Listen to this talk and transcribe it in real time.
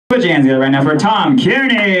Put your hands together right now for Tom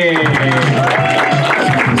Kearney. Thank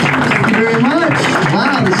you very much.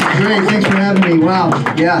 Wow, this is great. Thanks for having me. Wow,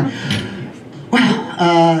 yeah.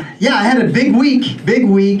 Wow, yeah, I had a big week,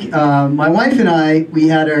 my wife and I, we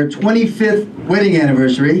had our 25th wedding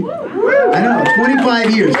anniversary. I know,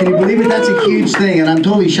 25 years. Can you believe it? That's a huge thing, and I'm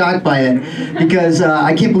totally shocked by it because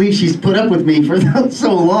I can't believe she's put up with me for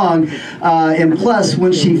so long. And plus,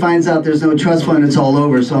 when she finds out there's no trust fund, it's all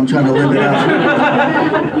over, so I'm trying to live it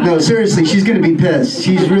up. No, seriously, she's going to be pissed.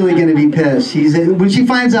 She's really going to be pissed. When she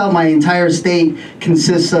finds out my entire estate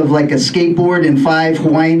consists of like a skateboard and 5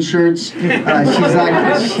 Hawaiian shirts,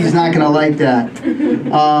 she's not going to like that.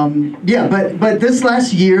 Yeah, but this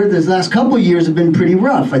last couple of years have been pretty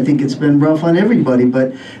rough. I think it's been rough on everybody,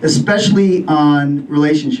 but especially on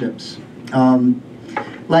relationships. When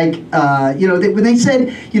they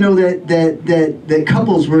said, that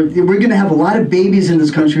couples we're going to have a lot of babies in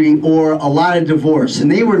this country or a lot of divorce,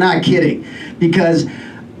 and they were not kidding, because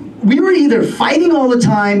we were either fighting all the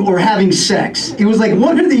time or having sex. It was like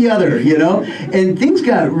one or the other, and things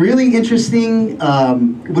got really interesting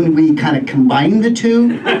when we kind of combined the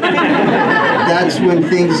two. That's when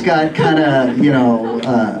things got kind of,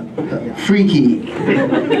 freaky.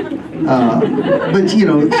 But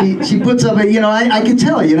she puts up I could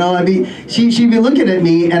tell, she'd be looking at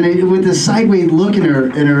me and with this sideways look in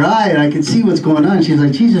her eye, and I could see what's going on. She's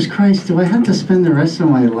like, Jesus Christ, do I have to spend the rest of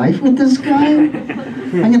my life with this guy?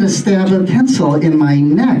 I'm gonna stab a pencil in my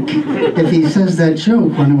neck if he says that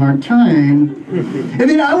joke one more time. And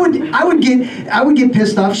then I would get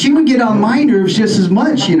pissed off. She would get on my nerves just as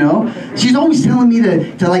much, She's always telling me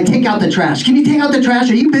to like take out the trash. Can you take out the trash?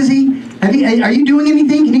 Are you busy? Are you doing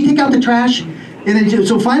anything? Can you take out the trash? And then,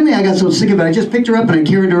 so finally I got so sick of it, I just picked her up and I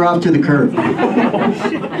carried her off to the curb.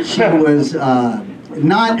 She was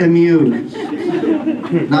not amused.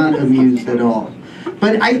 Not amused at all.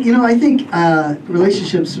 But I think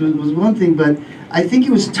relationships was one thing, but I think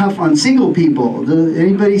it was tough on single people.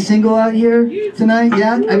 Anybody single out here tonight?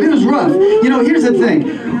 Yeah? I mean, it was rough. Here's the thing.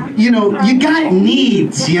 You got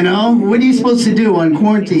needs, What are you supposed to do on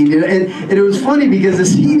quarantine? And it was funny because the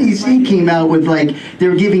CDC came out with, they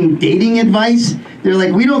were giving dating advice. They're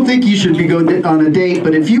like, we don't think you should be going on a date,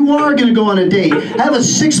 but if you are going to go on a date, have a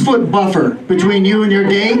 6-foot buffer between you and your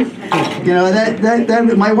date.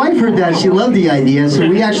 My wife heard that. She loved the idea, so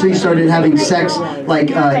we actually started having sex,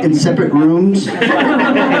 in separate rooms.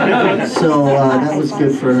 So that was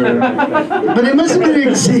good for her. But it must have been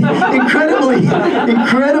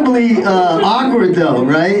incredibly awkward, though,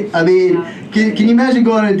 right? I mean, can you imagine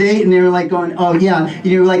going on a date and they were like going, oh, yeah, and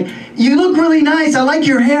you were like, you look really nice, I like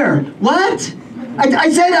your hair. What?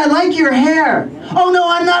 I said I like your hair. Oh, no,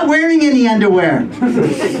 I'm not wearing any underwear.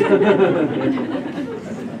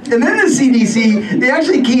 And then the CDC, they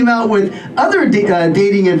actually came out with other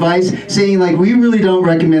dating advice saying, we really don't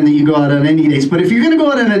recommend that you go out on any dates. But if you're going to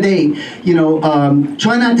go out on a date,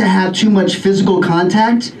 try not to have too much physical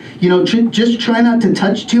contact. Just try not to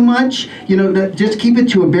touch too much. Just keep it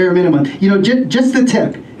to a bare minimum. Just the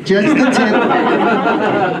tip. Just the tip.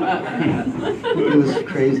 It was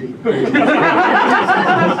crazy.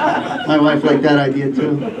 My wife liked that idea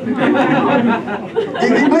too.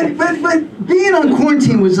 But being on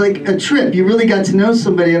quarantine was like a trip. You really got to know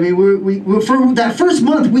somebody. I mean, we for that first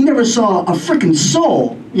month, we never saw a freaking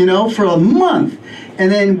soul, for a month. And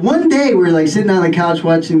then one day we were sitting on the couch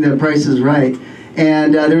watching The Price is Right,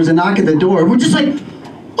 and there was a knock at the door. We're just like, who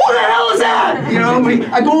the hell is that?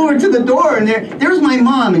 I go over to the door, and there's my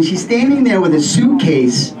mom, and she's standing there with a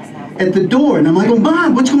suitcase at the door, and I'm like, oh,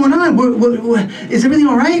 Mom, what's going on? What, is everything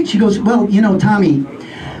all right? She goes, well, Tommy,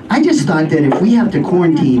 I just thought that if we have to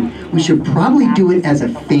quarantine, we should probably do it as a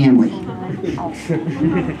family.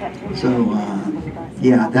 So,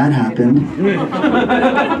 yeah, that happened.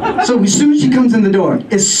 So as soon as she comes in the door,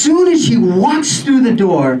 as soon as she walks through the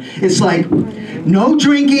door, it's like, no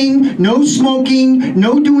drinking, no smoking,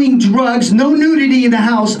 no doing drugs, no nudity in the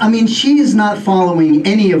house. I mean, she is not following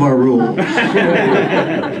any of our rules.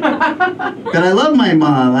 But I love my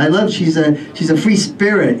mom. She's a free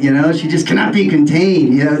spirit, She just cannot be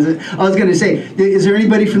contained. I was going to say, is there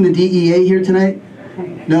anybody from the DEA here tonight?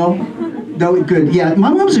 No? No, good. Yeah, my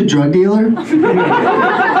mom's a drug dealer.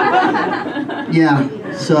 Yeah,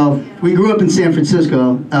 so we grew up in San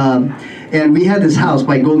Francisco, and we had this house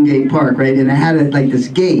by Golden Gate Park, right? And it had this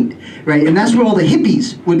gate, right? And that's where all the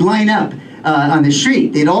hippies would line up on the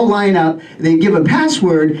street. They'd all line up, they'd give a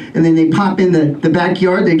password, and then they'd pop in the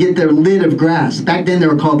backyard, they'd get their lid of grass. Back then they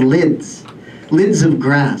were called lids. Lids of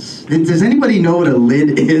grass. Does anybody know what a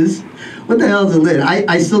lid is? what the hell is a lid?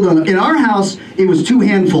 I still don't know. In our house, it was 2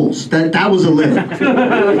 handfuls. That was a lid.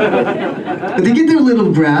 But they get their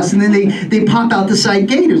little grass, and then they pop out the side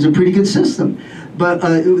gate. It was a pretty good system. But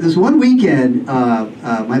this one weekend,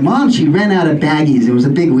 my mom, she ran out of baggies. It was a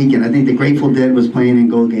big weekend. I think the Grateful Dead was playing in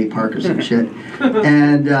Goldgate Park or some shit.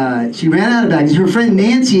 And she ran out of baggies. Her friend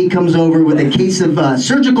Nancy comes over with a case of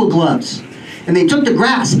surgical gloves. And they took the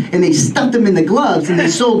grass and they stuffed them in the gloves and they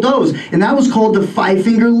sold those. And that was called the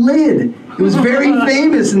 5-finger lid. It was very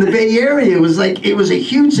famous in the Bay Area. It was a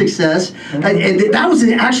huge success. And that was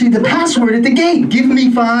actually the password at the gate. Give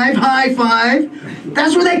me 5, high 5.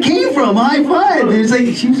 That's where that came from, high 5. It was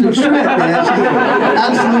like, she was a trip, man. She was an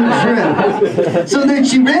absolute trip. So then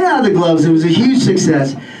she ran out of the gloves. It was a huge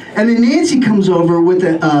success. And then Nancy comes over with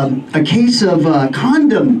a case of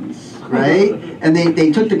condoms, right? And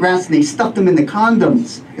they took the grass and they stuffed them in the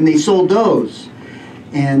condoms and they sold those.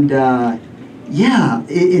 And yeah,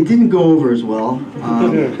 it didn't go over as well.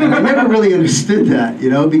 And I never really understood that, you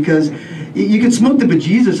know, because you could smoke the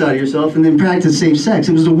bejesus out of yourself and then practice safe sex.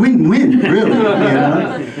 It was a win-win, really, you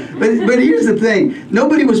know. But here's the thing: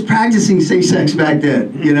 nobody was practicing safe sex back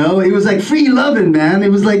then. You know, it was like free loving, man. It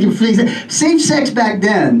was like free safe sex back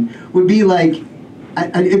then would be like,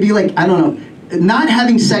 it'd be like, I don't know, not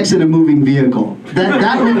having sex in a moving vehicle.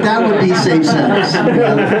 That would be safe sex. You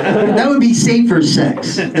know? That would be safer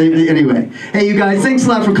sex. Anyway, hey, you guys, thanks a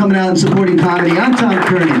lot for coming out and supporting comedy. I'm Tom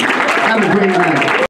Kearney. Have a great night.